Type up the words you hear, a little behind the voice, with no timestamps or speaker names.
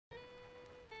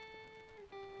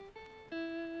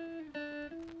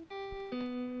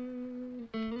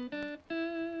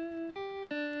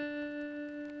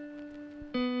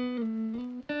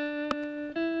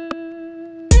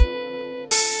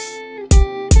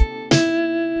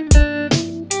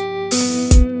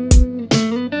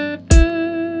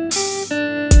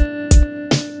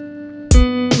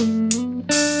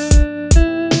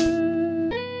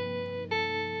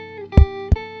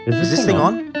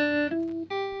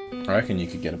I reckon you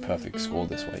could get a perfect score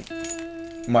this week.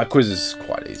 My quiz is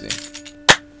quite easy.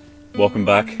 Welcome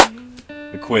back.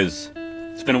 The quiz.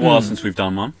 It's been a while since we've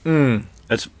done one.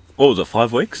 It's, what was it,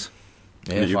 5 weeks?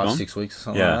 Yeah, 5, 6 weeks or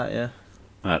something like that, yeah.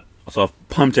 Right. So I've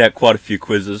pumped out quite a few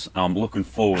quizzes. I'm looking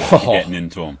forward to getting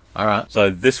into them. Alright. So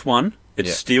this one, it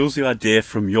steals the idea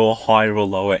from your higher or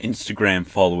lower Instagram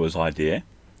followers idea.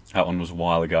 That one was a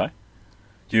while ago.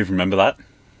 Do you remember that?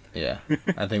 Yeah.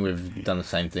 I think we've done the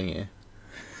same thing here.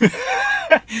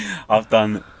 I've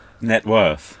done net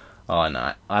worth. Oh,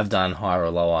 no. I've done higher or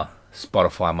lower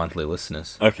Spotify monthly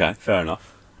listeners. Okay, fair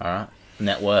enough. Alright.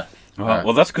 Net worth. Alright,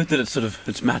 well that's good that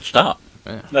it's matched up.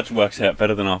 Yeah. That works out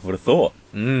better than I would have thought.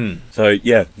 So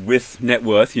yeah, with net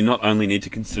worth, you not only need to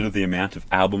consider the amount of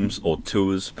albums or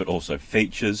tours, but also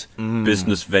features,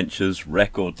 business ventures,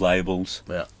 record labels,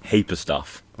 heap of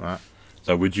stuff. Right.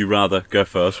 So would you rather go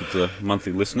first with the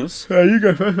monthly listeners? Yeah, you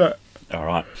go first, mate.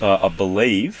 Alright, so I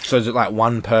believe... So is it like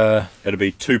 1 per... It'll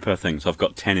be 2 per thing, so I've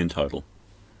got 10 in total.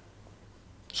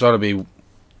 So it'll be...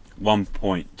 1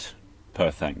 point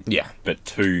per thing. Yeah. But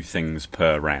 2 things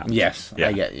per round. Yes, Yeah.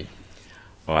 I get you.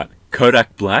 Alright,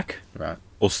 Kodak Black Right.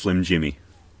 or Slim Jimmy?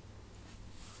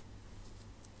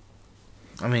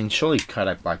 I mean, surely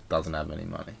Kodak Black doesn't have any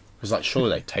money. Because, like, surely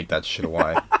they take that shit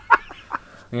away.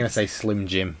 I'm going to say Slim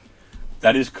Jim.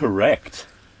 That is correct.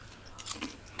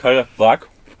 Kodak Black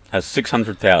has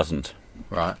 600,000.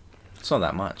 Right. It's not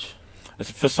that much.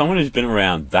 For someone who's been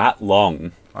around that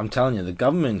long... I'm telling you, the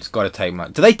government's got to take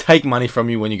money. Do they take money from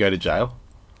you when you go to jail?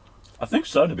 I think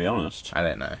so, to be honest. I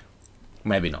don't know.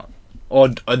 Maybe not. Or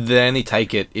they only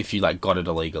take it if you, like, got it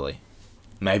illegally.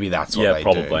 Maybe that's what they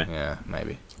probably. do. Yeah,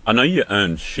 maybe. I know you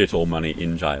earn shit all money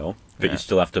in jail, but you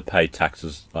still have to pay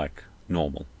taxes like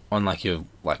normal. On, like, your,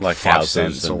 like 5 houses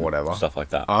cents or and whatever. Stuff like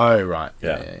that. Oh, right.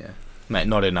 Yeah. Yeah. Mate,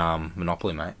 not in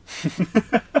Monopoly, mate.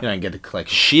 You don't get to collect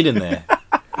shit in there.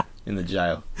 In the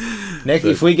jail. Next,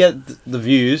 if we get the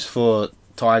views for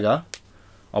Tiger,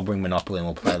 I'll bring Monopoly and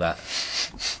we'll play that.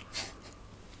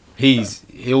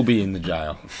 He'll be in the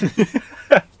jail.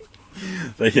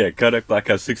 So yeah, Kodak Black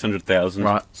has 600,000.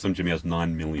 Right. Slim Jimmy has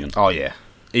 9 million. Oh yeah,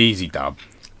 easy dub.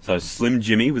 So Slim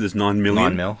Jimmy with his 9 million.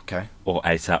 9 mil, okay. Or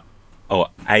ASAP. Oh,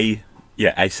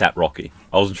 ASAP Rocky.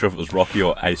 I wasn't sure if it was Rocky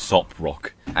or Aesop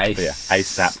Rock.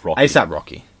 ASAP Rocky. ASAP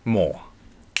Rocky. More.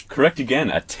 Correct again,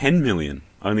 at 10 million.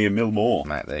 Only a mil more.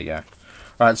 Mate, there you go.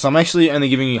 Right, so I'm actually only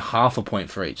giving you half a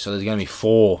point for each. So there's going to be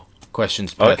 4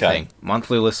 questions per thing.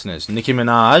 Monthly listeners. Nicki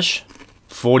Minaj,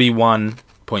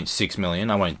 41.6 million.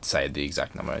 I won't say the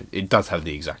exact number. It does have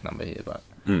the exact number here, but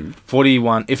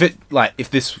 41. If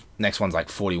this next one's like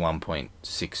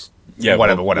 41.6. Yeah,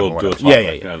 whatever.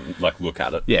 Yeah. Like look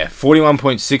at it. Yeah,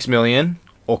 41.6 million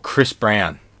or Chris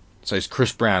Brown. So is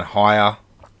Chris Brown higher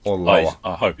or lower?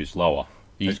 I hope he's lower.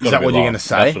 Is that what you're going to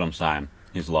say? That's what I'm saying.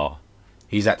 He's lower.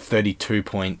 He's at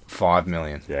 32.5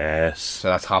 million. Yes. So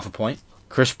that's half a point.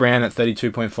 Chris Brown at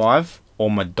 32.5 or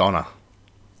Madonna?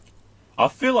 I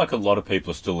feel like a lot of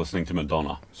people are still listening to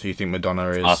Madonna. So you think Madonna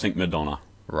is... I think Madonna.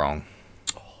 Wrong.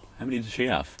 How many does she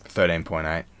have?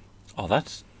 13.8. Oh,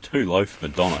 that's too low for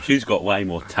Madonna. She's got way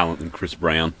more talent than Chris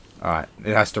Brown. Alright,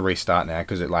 it has to restart now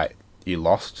because you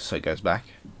lost, so it goes back.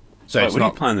 So Wait, it's what not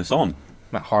are you playing this on?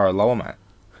 higher or lower, mate.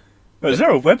 Is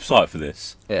there a website for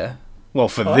this? Yeah. Well,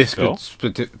 for that's this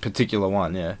cool. particular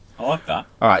one, yeah. I like that.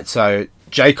 Alright, so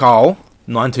J. Cole,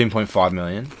 19.5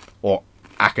 million, or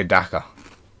Akadaka,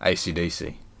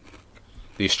 AC/DC.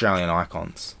 The Australian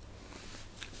icons.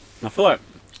 I feel like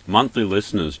monthly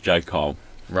listeners, J. Cole.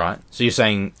 Right. So you're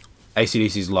saying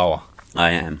AC/DC is lower?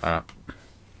 I am. Alright.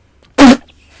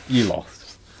 You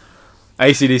lost.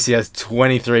 AC/DC has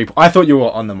 23... I thought you were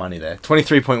on the money there.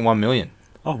 23.1 million.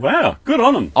 Oh, wow. Good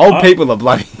on them. Old people are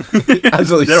bloody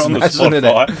absolutely They're on the smashing it.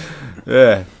 Spotify.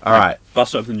 Yeah. Alright.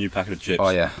 Bust open the new packet of chips. Oh,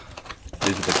 yeah.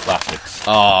 These are the classics.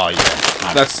 Oh, yeah.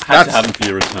 No, That's had to have them for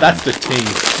your return. That's the team.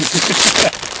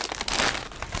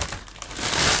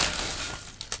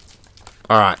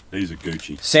 Alright. These are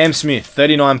Gucci. Sam Smith,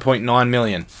 39.9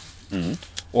 million.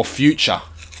 Or Future.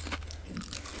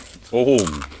 Oh.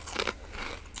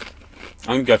 I'm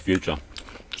going to go Future.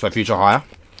 So Future higher?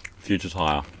 Future's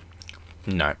higher.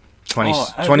 No.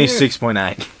 Oh,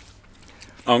 26.8.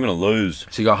 I'm going to lose.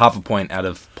 So you got half a point out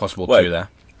of possible Wait. 2 there.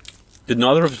 Did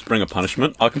neither of us bring a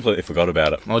punishment? I completely forgot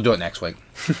about it. I'll do it next week.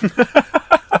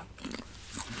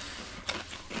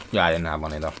 Yeah, I didn't have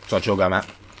one either. So it's your go, Matt.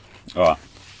 Alright.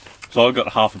 So I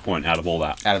got half a point out of all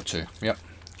that. Out of 2. Yep.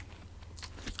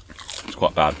 It's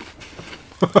quite bad.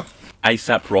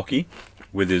 ASAP Rocky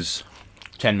with his...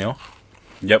 10 mil.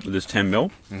 Yep, with his 10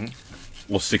 mil.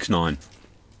 Or 6ix9ine.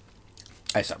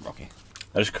 ASAP Rocky.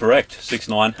 That is correct.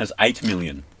 6ix9ine has 8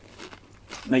 million.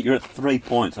 Mate, you're at 3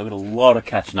 points. I've got a lot of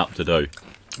catching up to do.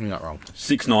 You're not wrong.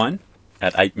 6ix9ine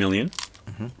at 8 million.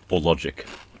 Or Logic.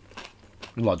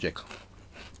 Logic.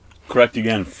 Correct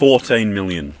again. 14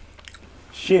 million.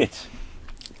 Shit.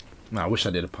 No, I wish I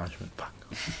did a punishment. Fuck.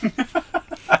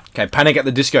 Okay, Panic at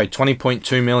the Disco,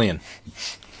 20.2 million.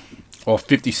 Or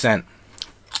 50 Cent.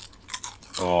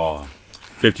 Oh.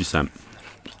 50 Cent.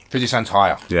 50 Cent's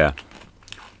higher. Yeah.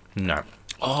 No.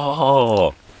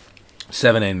 Oh.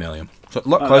 17 million. So a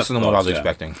lot closer than what I was yeah.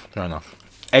 expecting. Fair enough.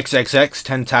 XXX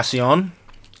Tentacion,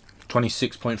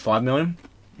 26.5 million.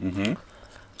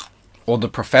 Or The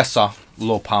Professor,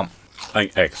 Lil Pump. I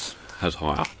think X has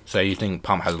higher. So you think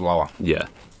Pump has lower? Yeah.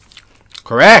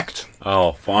 Correct.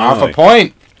 Oh, finally. Half a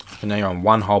point. So now you're on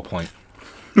 1 whole point.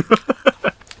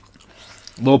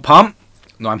 Lil Pump,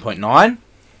 9.9.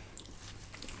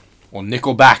 Or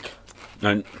Nickelback.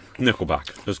 No,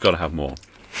 Nickelback. There's got to have more.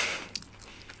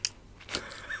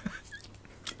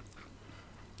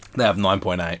 They have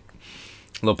 9.8.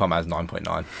 Lil Pump has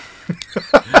 9.9.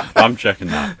 I'm checking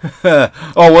that.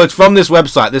 Oh, well, it's from this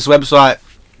website. This website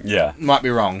Yeah. might be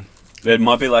wrong. It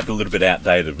might be like a little bit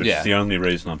outdated, but Yeah. it's the only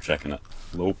reason I'm checking it.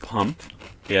 Lil Pump,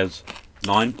 he has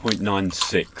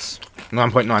 9.96.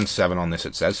 9.97 on this,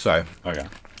 it says. So Okay.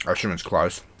 I assume it's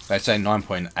close. They say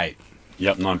 9.8.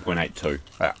 Yep, 9.82.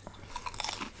 Yeah.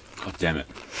 God damn it.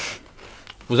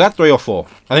 Was that 3 or 4?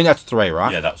 I think that's 3,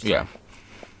 right? Yeah, that was 3. Yeah.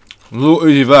 Lil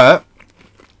Uzi Vert,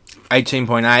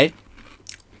 18.8.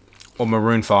 Or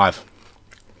Maroon 5.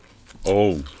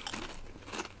 Oh.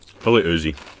 Probably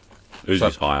Uzi. Uzi's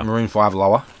So, higher. Maroon 5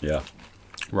 lower. Yeah.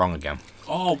 Wrong again.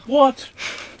 Oh, what?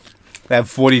 They have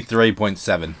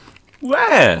 43.7.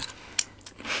 Where?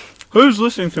 Who's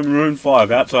listening to Maroon 5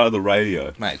 outside of the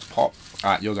radio? Mate, it's pop.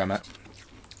 Alright, you'll go, mate.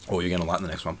 Oh, you're going to like the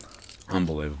next one.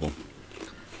 Unbelievable.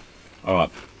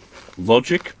 Alright.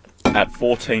 Logic at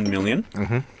 14 million.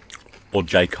 Or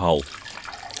J. Cole.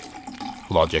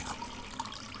 Logic.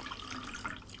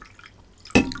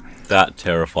 That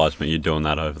terrifies me. You're doing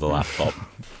that over the laptop.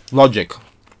 Logic.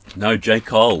 No, J.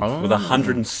 Cole Oh. with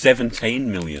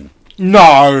 117 million.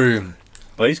 No!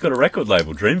 But he's got a record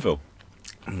label, Dreamville.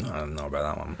 I don't know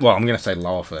about that one. Well, I'm going to say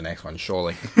lower for the next one,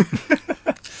 surely.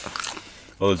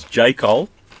 Well, it's J. Cole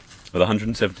with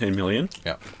 117 million.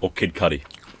 Yeah. Or Kid Cudi.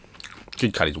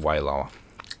 Kid Cudi's way lower.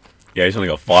 Yeah, he's only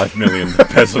got 5 million, the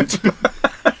peasant.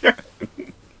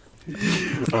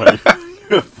 Alright,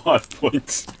 5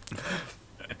 points.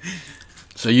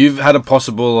 So you've had a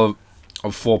possible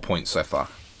of 4 points so far.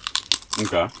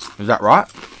 Okay. Is that right?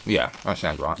 Yeah, that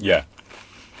sounds right. Yeah.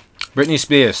 Britney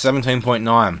Spears,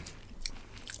 17.9.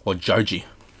 Or Joji.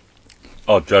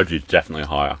 Oh, Joji's definitely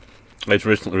higher. He's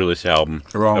recently released the album.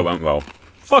 Wrong. It went well.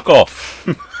 Fuck off.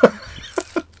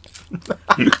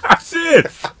 That's it.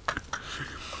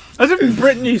 As if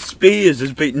Britney Spears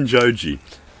has beaten Joji.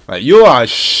 Mate, you are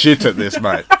shit at this,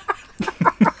 mate.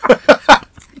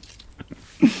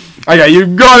 Okay,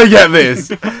 you've got to get this.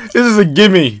 This is a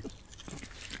gimme.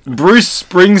 Bruce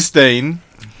Springsteen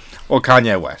or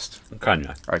Kanye West?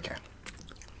 Kanye. Okay.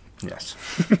 Yes.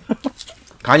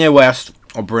 Kanye West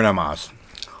or Bruno Mars?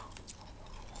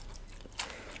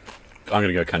 I'm going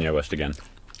to go Kanye West again.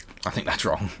 I think that's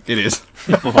wrong. It is.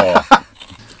 Oh,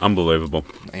 unbelievable.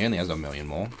 He only has 1 million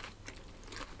more.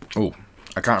 Oh,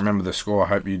 I can't remember the score. I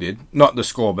hope you did. Not the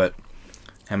score, but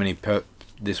how many per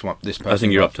this one? This person. I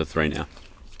think you're got? up to 3 now.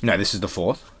 No, this is the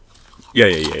 4th. Yeah.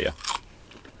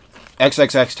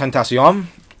 XXX Tentacion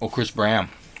or Chris Brown?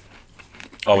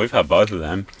 Oh, we've had both of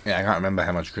them. Yeah, I can't remember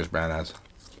how much Chris Brown has.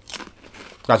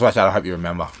 That's why I said I hope you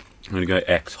remember. I'm going to go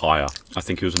X higher. I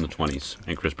think he was in the 20s,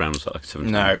 and Chris Brown was like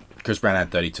 17. No, Chris Brown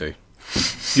had 32.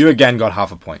 You again got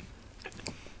half a point.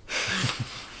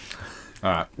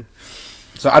 Alright.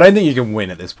 So I don't think you can win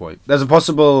at this point. There's a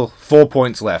possible 4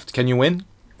 points left. Can you win?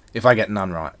 If I get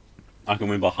none right. I can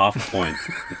win by half a point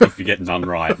if you get none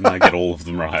right, and I get all of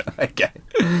them right. Okay.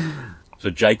 So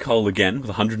J. Cole again with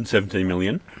 117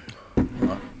 million.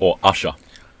 Or Usher.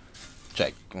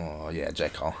 Jake. Oh, yeah, J.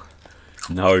 Cole.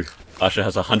 No, Usher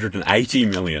has 180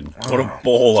 million. What a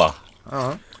baller.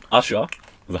 Alright. Usher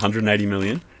with 180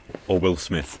 million. Or Will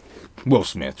Smith. Will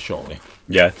Smith, surely.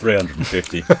 Yeah,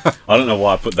 350. I don't know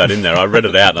why I put that in there. I read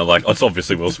it out and I'm like, oh, it's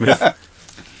obviously Will Smith.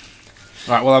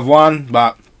 Alright, well, I've won,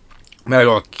 but maybe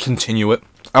I'll continue it.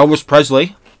 Elvis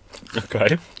Presley,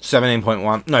 Okay.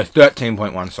 17.1. No,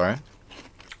 13.1, sorry.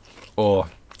 Or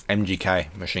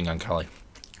MGK, Machine Gun Kelly.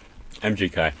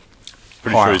 MGK.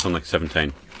 Pretty Higher. sure he's on like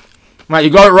 17. Mate, you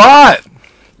got it right!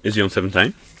 Is he on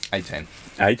 17? 18.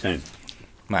 18.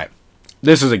 Mate,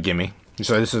 this is a gimme.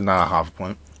 So this is another half a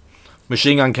point.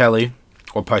 Machine Gun Kelly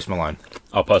or Post Malone?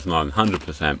 Oh, Post Malone,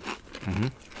 100%.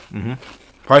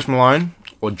 Post Malone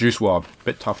or Juice WRLD?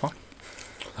 Bit tougher.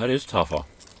 That is tougher.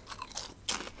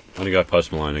 I'm going to go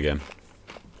Post Malone again.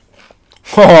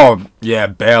 Oh, yeah,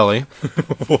 barely.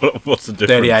 What's the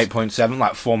difference? 38.7,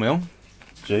 like 4 mil.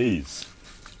 Jeez.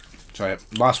 So,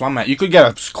 last one, mate. You could get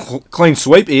a clean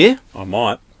sweep here. I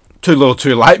might. Too little,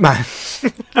 too late, mate.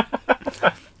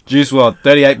 Juice WRLD,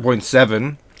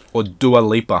 38.7 or Dua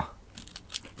Lipa?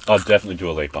 I'd definitely do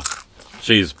a Lipa.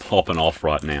 She's popping off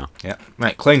right now. Yeah,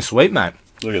 mate, clean sweep, mate.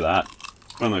 Look at that.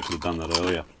 I don't know if I could have done that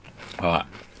earlier. Alright.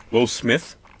 Will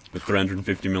Smith with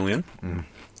 350 million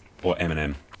or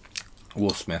Eminem?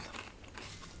 Will Smith.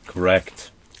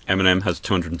 Correct. Eminem has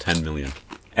 210 million.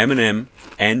 Eminem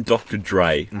and Dr.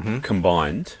 Dre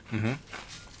combined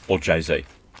or Jay-Z?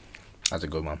 That's a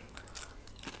good one.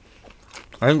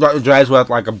 I think Dr. Dre's worth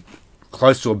like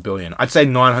close to $1 billion. I'd say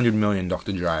 900 million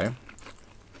Dr. Dre.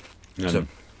 So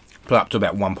put up to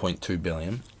about 1.2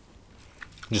 billion.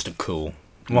 Just a cool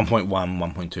 1.1,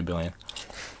 1.2 billion.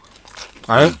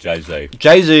 I think Jay-Z.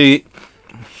 Jay-Z,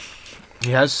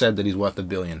 he has said that he's worth $1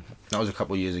 billion. That was a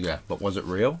couple of years ago, but was it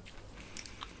real?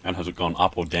 And has it gone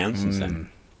up or down since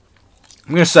then?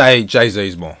 I'm going to say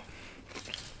Jay-Z's more.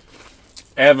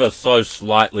 Ever so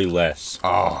slightly less.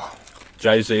 Oh.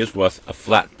 Jay-Z is worth a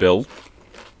flat bill.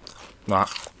 Right.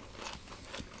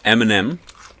 Eminem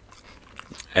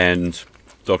and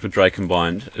Dr. Dre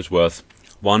combined is worth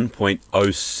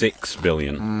 1.06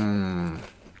 billion.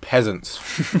 Peasants.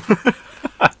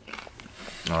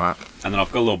 Alright. And then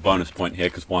I've got a little bonus point here,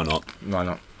 because why not? Why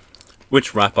not?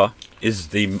 Which rapper is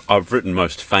I've written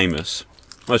most famous,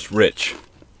 most rich.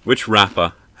 Which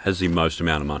rapper has the most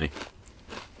amount of money?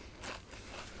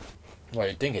 Well,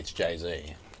 you'd think it's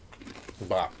Jay-Z.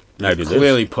 But Maybe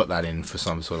clearly put that in for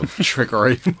some sort of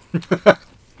trickery.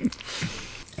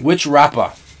 Which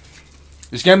rapper?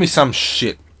 There's going to be some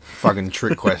shit fucking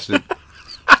trick question.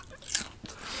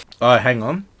 Oh, hang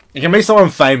on. It can be someone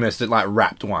famous that like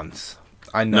rapped once.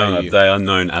 I know you. They are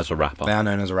known as a rapper. They are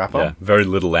known as a rapper? Yeah, very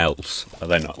little else. Are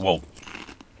they not? Well,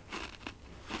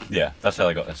 yeah, that's how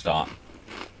they got their start.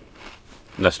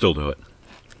 And they still do it.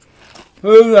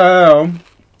 Who the hell?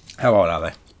 How old are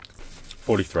they?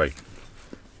 43.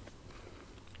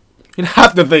 You'd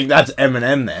have to think that's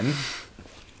Eminem then.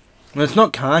 Well, it's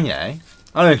not Kanye.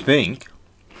 I don't think.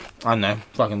 I don't know.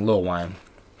 Fucking Lil Wayne.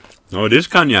 No, it is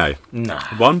Kanye. Nah.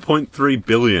 1.3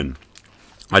 billion.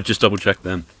 I just double checked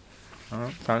them.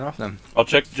 Alright, fair enough then. I'll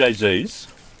check Jay-Z's.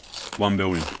 1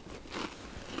 billion.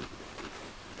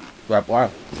 Right, wow.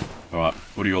 Alright,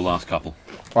 what are your last couple?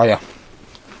 Oh yeah.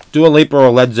 Dua Lipa or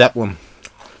Led Zeppelin?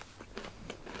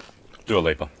 Dua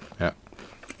Lipa. Yeah.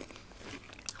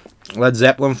 Led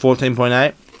Zeppelin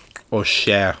 14.8 or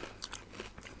Cher?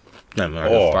 Don't know who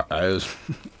the fuck that is.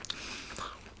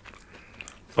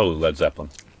 Probably Led Zeppelin.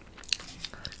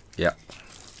 Yeah.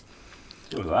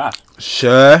 Look at that.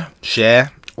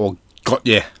 Cher or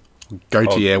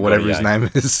Gautier, whatever his name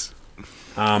is.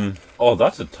 Oh,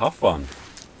 that's a tough one.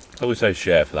 Probably say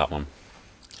Cher for that one.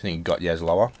 I think Gautier's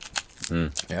lower.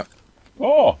 Yep.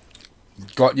 Oh.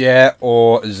 Gautier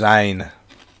or Zayn?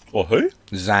 Or who?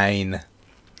 Zayn.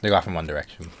 The guy from One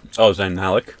Direction. Oh, Zayn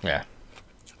Malik. Yeah.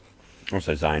 I'll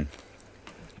say Zayn.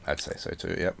 I'd say so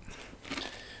too, yep.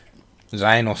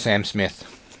 Zayn or Sam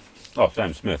Smith? Oh,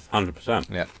 Sam Smith, 100%.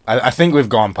 Yeah. I think we've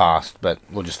gone past, but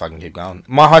we'll just fucking keep going.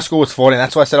 My high score was 14.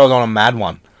 That's why I said I was on a mad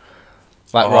one.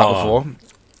 Like right before.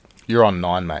 You're on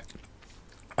 9, mate.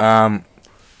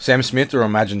 Sam Smith or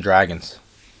Imagine Dragons?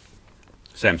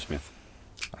 Sam Smith.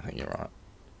 I think you're right.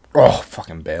 Oh,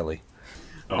 fucking barely.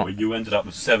 Oh, you ended up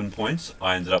with 7 points.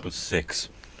 I ended up with 6.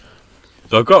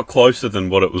 So I got closer than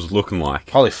what it was looking like.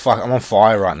 Holy fuck, I'm on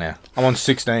fire right now. I'm on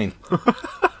 16.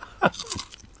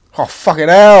 Oh, fucking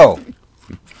hell.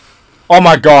 Oh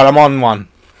my god, I'm on 1.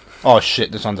 Oh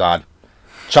shit, this one's hard.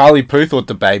 Charlie Puth or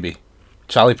DaBaby?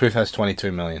 Charlie Puth has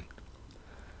 22 million.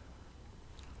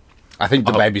 I think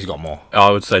DaBaby's got more.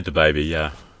 I would say DaBaby,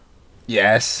 yeah.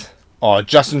 Yes. Oh,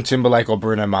 Justin Timberlake or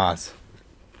Bruno Mars?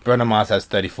 Bruno Mars has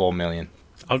 34 million.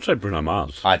 I would say Bruno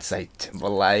Mars. I'd say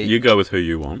Timberlake. You go with who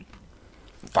you want.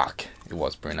 Fuck, it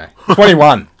was Bruno.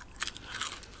 21.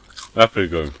 That's pretty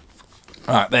good.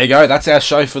 Alright, there you go. That's our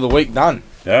show for the week done.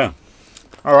 Yeah.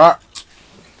 Alright.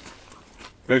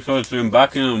 Big excited to see him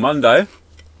back in on Monday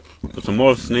for some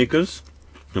more sneakers,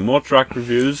 some more track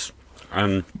reviews,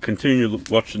 and continue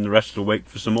watching the rest of the week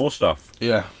for some more stuff.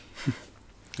 Yeah.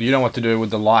 You know what to do with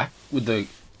the with the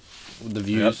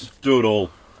views. Yep, do it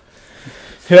all.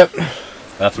 Yep.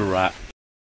 That's a wrap.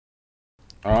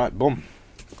 Alright, boom.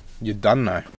 You're done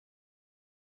now.